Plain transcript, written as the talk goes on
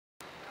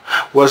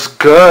What's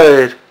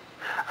good?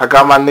 I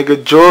got my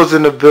nigga Jewlz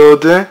in the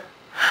building.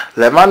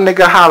 Let my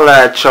nigga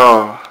holla at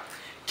y'all.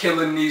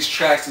 Killing these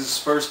tracks is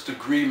first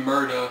degree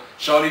murder.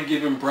 Shawty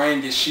giving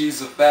brain that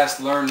she's a fast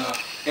learner.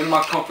 In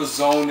my comfort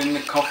zone, in the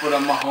comfort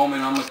of my home,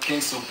 and I'm a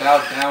king, so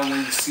bow down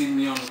when you see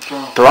me on the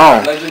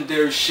throne.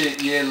 Legendary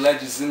shit, yeah,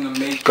 legends in the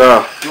making.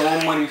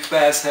 Blowing money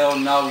fast, hell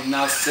now we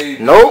not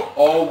saving. Nope.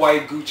 All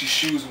white Gucci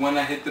shoes when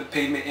I hit the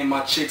pavement, and my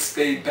chicks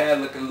stay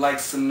bad, looking like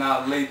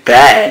Sanaa Lathan.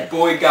 Bad.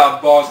 Boy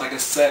got bars like a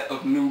set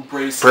of new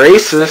braces.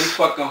 Steady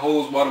fucking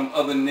hoes while them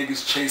other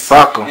niggas chasing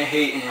and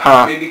hating.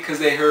 Maybe cause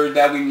they heard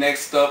that we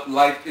next up,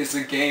 life is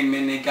a game,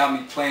 and they got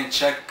me playing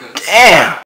checkers. Damn.